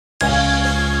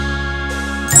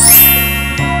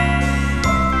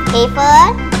A for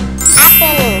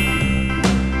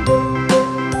apple.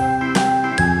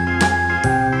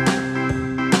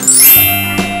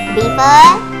 B for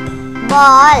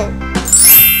ball.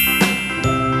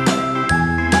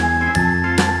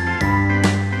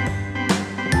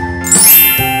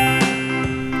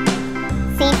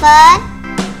 C for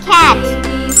cat. A,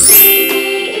 B, C, D,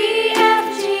 E, F,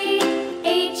 G,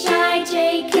 H, I, J,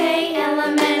 K, L,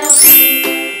 M, N, O,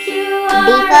 P, Q, R,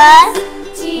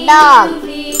 S, T, dog. U, V,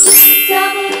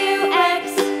 W, X,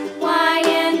 Y,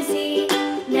 and Z.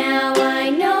 Now I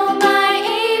know my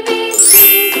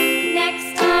ABCs. Next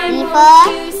time E won't for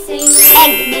you sing with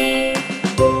egg. me?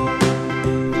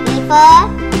 E for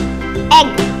egg.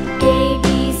 A, B,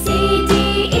 C, D,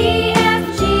 E, F,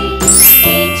 G,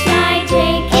 H, I, J,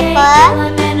 K, F for L,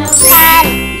 M, N, O, P, fan.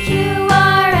 Q,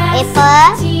 R, F S, for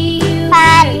T, U,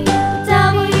 fan. V,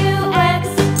 W, X,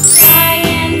 Y,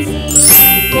 and Z.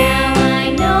 Now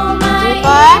I know my G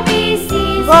for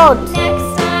ABCs. goat. Next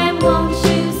time won't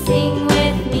you sing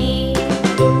with me?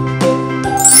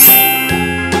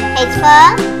 H for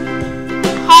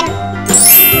hen.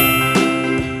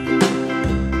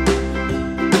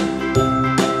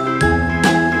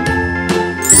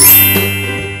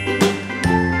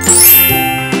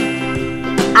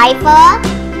 I for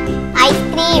ice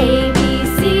cream. A, B,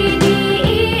 C, D,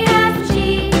 E, F,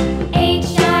 G,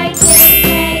 H, I, J,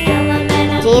 K, L, M, N,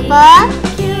 O, J P, for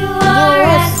Q, R,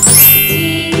 S,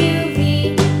 T, U,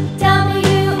 V,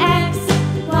 W, X,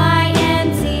 Y, and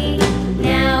Z.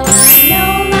 Now I know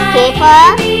my K for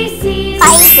ABCs.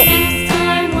 kite. Next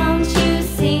time won't you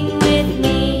sing with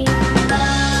me?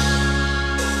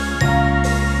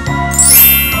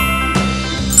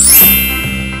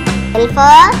 L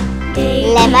for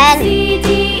A, lemon. B, C, D,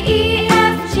 E,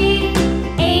 F, G,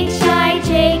 H, I,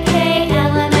 J, K,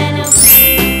 L, M, N, O,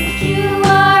 P, Q,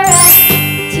 R, S,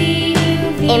 T,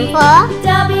 U, V, M for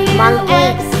W, monkey.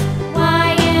 X,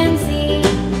 Y, and Z.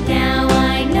 Now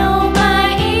I know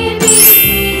my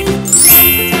ABCs.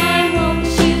 Next time won't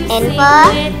you N sing for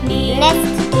with me? nest.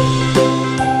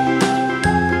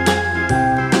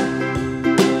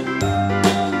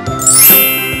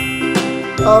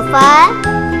 O for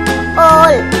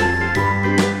owl.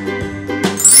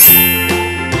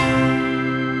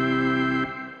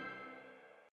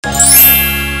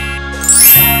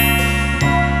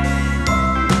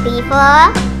 P for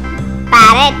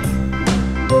parrot.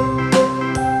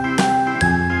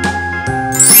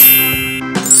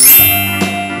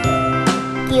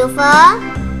 Q for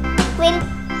quill.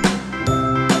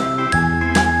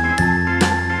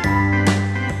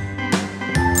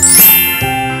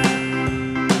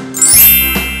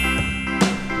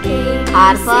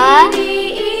 R for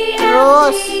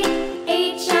rose.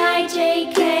 H, I,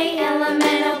 J, K, L, M,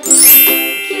 N, O,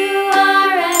 P, Q,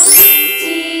 R, S, T,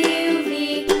 U,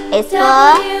 V, S for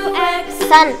W, X,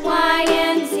 sun. Y,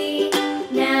 and Z.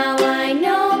 Now I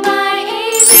know my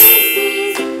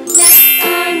ABCs. Next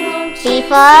time won't T you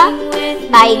for sing with me?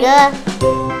 tiger.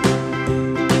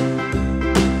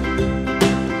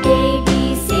 A, B,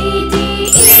 C, D,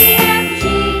 E, F, G,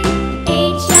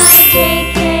 H, I, J,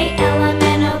 K, L, M,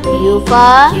 N, O, P, U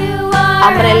for Q,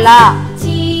 R, umbrella. S, T,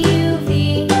 U, V,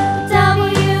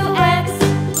 W, X,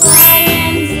 Y,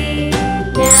 and Z.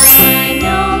 Now I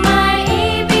know my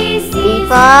ABCs. V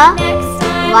for Next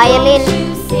time violin. won't you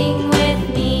sing with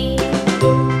me?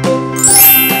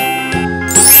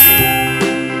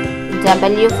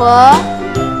 W for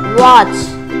watch.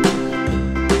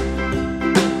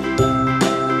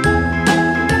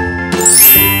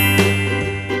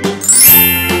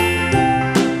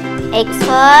 X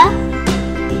for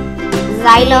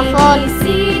xylophone. A, B, C,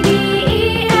 D,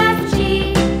 E, F, G,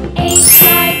 H,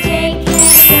 I, J, K,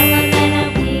 L, M, N, O,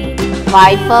 P,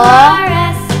 Y for R,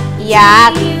 S,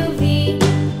 yak. T, U, V,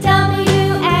 W,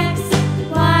 X,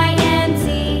 Y, and Z.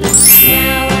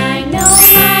 Now I know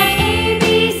my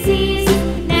ABCs.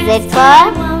 Next Z for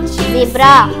time won't you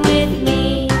zebra. sing